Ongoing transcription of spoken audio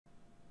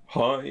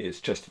Hi, it's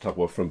Chester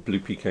Tugwell from Blue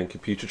Pecan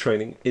Computer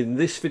Training. In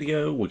this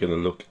video, we're going to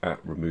look at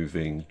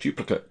removing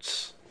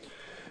duplicates,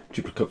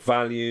 duplicate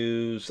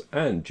values,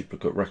 and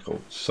duplicate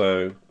records.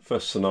 So,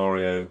 first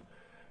scenario,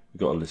 we've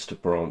got a list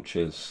of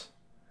branches,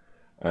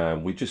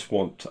 and we just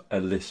want a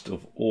list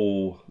of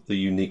all the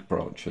unique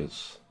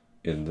branches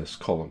in this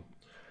column.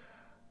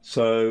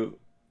 So,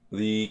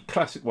 the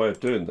classic way of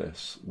doing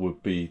this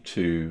would be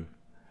to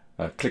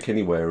click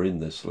anywhere in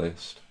this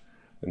list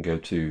and go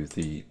to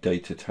the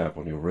Data tab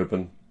on your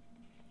ribbon.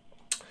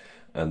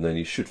 And then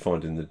you should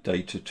find in the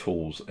Data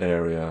Tools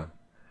area,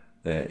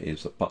 there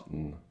is a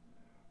button,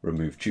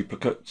 Remove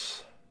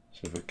Duplicates.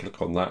 So if we click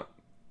on that,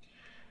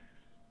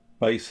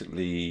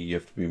 basically you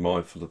have to be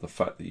mindful of the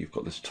fact that you've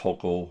got this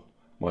toggle,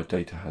 My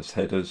Data Has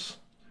Headers.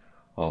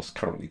 Ours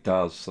currently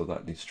does, so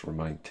that needs to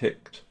remain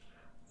ticked.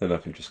 Then I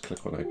can just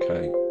click on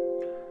OK,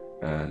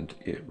 and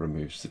it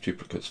removes the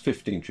duplicates.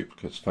 15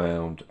 duplicates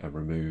found and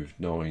removed,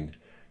 9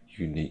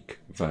 unique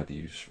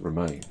values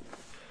remain.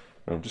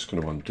 And I'm just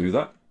going to undo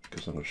that,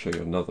 because I'm going to show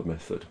you another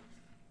method.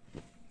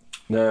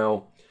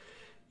 Now,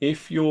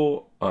 if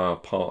you're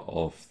part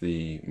of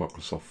the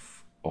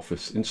Microsoft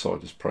Office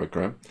Insiders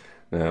program,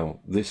 now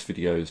this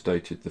video is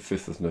dated the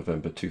 5th of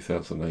November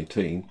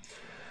 2018,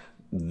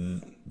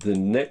 the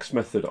next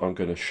method I'm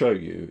going to show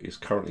you is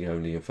currently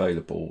only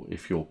available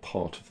if you're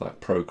part of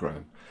that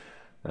program.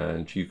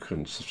 And you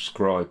can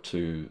subscribe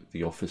to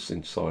the Office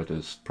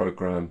Insiders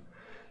program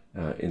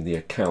in the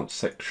account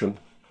section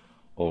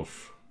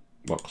of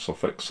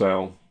Microsoft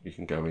Excel. You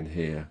can go in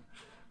here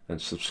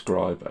and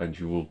subscribe, and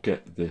you will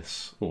get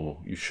this, or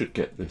you should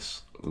get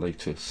this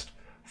latest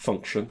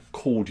function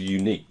called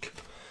Unique.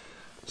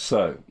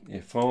 So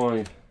if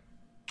I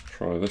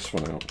try this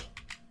one out,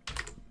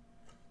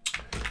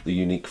 the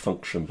Unique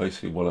function,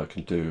 basically what I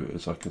can do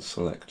is I can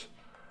select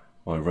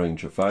my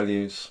range of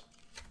values,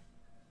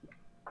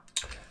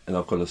 and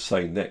I've got to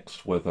say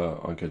next whether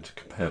I'm going to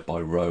compare by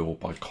row or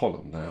by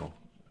column. Now,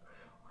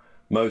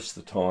 most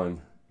of the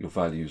time your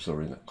values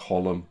are in a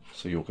column,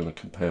 so you're going to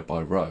compare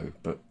by row,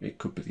 but it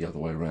could be the other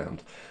way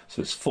around.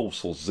 So it's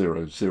false or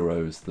 0.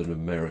 0 is the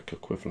numeric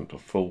equivalent of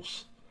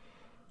false,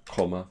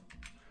 comma.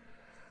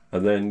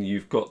 And then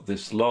you've got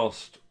this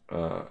last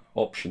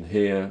option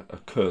here,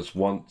 occurs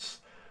once.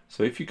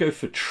 So if you go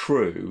for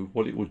true,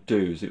 what it would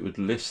do is it would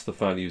list the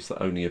values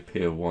that only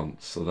appear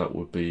once. So that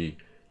would be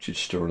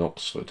Chichester and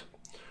Oxford.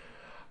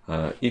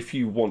 If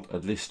you want a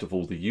list of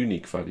all the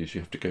unique values,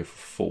 you have to go for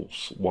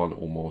false one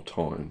or more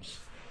times.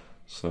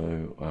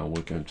 So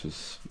we're going to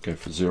go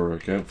for 0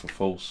 again, for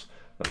false,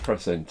 and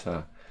press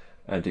enter,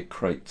 and it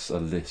creates a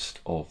list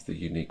of the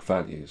unique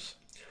values.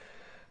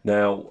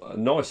 Now, a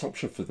nice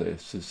option for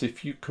this is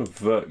if you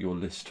convert your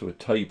list to a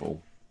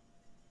table,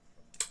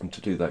 and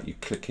to do that you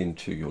click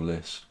into your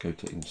list, go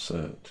to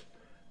Insert,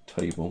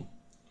 Table,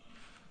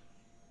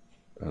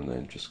 and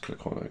then just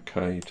click on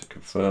OK to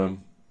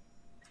confirm.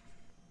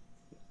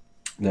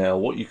 Now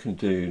what you can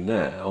do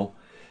now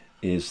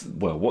is,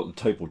 well, what the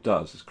table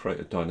does is create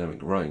a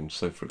dynamic range.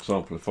 So for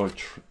example, if I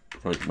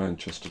write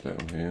Manchester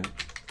down here,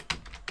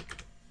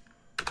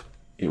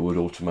 it would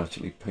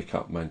automatically pick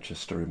up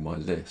Manchester in my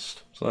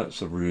list. So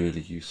that's a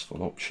really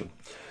useful option.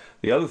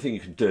 The other thing you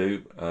can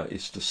do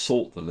is to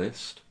sort the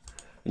list,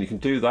 and you can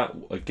do that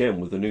again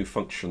with a new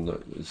function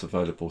that is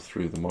available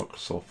through the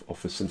Microsoft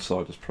Office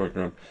Insiders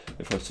program.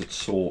 If I said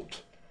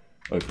sort,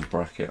 open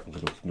bracket, I'm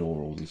going to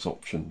ignore all these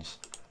options,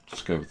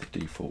 just go with the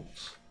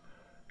defaults.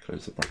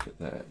 Close the bracket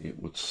there,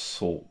 it would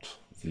sort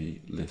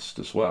the list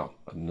as well.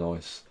 A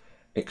nice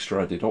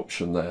extra added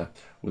option there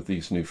with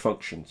these new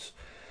functions.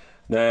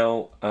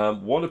 Now,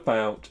 what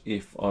about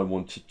if I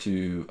wanted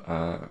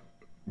to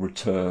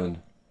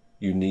return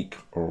unique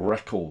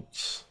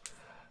records?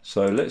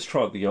 So let's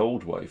try it the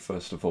old way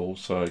first of all.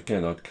 So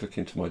again, I'd click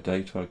into my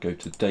data, I'd go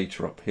to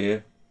data up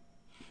here.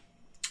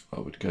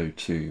 I would go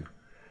to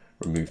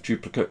remove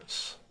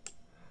duplicates,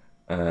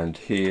 and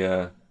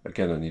here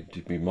again, I need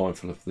to be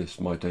mindful of this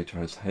My Data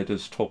Has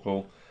Headers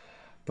toggle,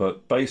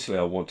 but basically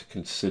I want to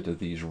consider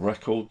these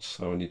records,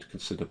 so I need to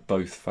consider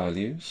both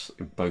values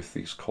in both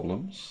these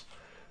columns.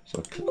 So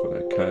I click on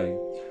OK.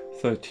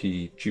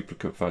 30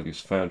 duplicate values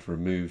found,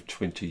 removed,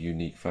 20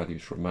 unique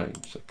values remain.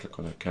 So click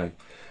on OK,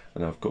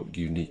 and I've got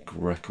unique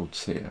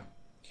records here.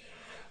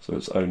 So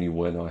it's only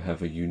when I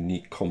have a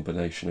unique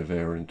combination of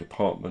area and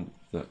department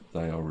that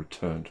they are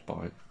returned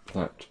by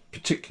that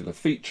particular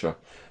feature.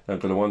 Now I'm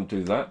going to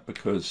undo that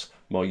because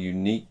my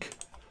unique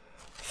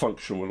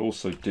function will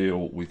also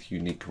deal with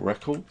unique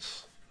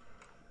records.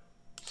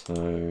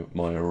 So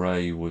my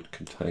array would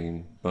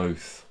contain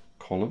both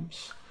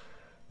columns.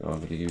 Now I'm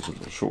going to use a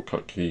little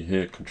shortcut key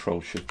here, Control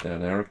Shift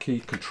down arrow key,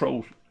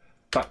 Control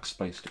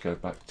backspace to go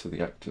back to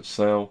the active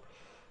cell,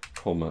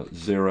 comma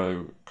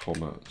 0,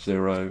 comma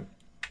 0,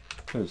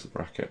 close the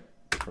bracket,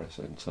 press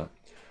enter,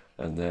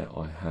 and there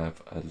I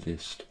have a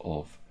list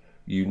of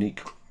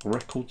unique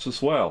records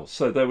as well.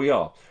 So there we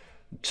are.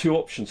 Two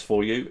options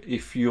for you.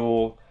 If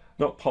you're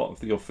not part of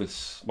the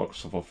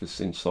Microsoft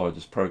Office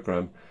Insiders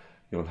program,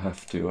 you'll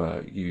have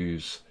to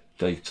use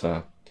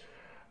data,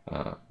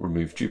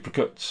 remove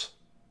duplicates,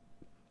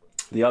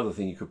 The other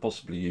thing you could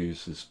possibly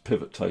use is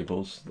pivot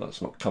tables.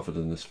 That's not covered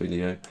in this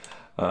video.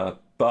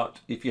 But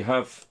if you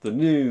have the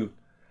new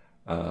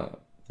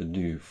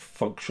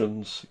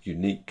functions,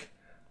 unique,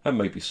 and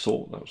maybe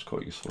sort, that was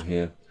quite useful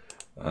here,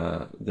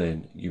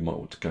 then you might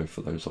want to go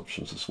for those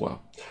options as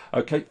well.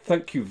 Okay,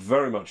 thank you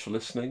very much for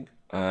listening,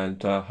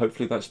 and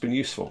hopefully that's been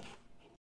useful.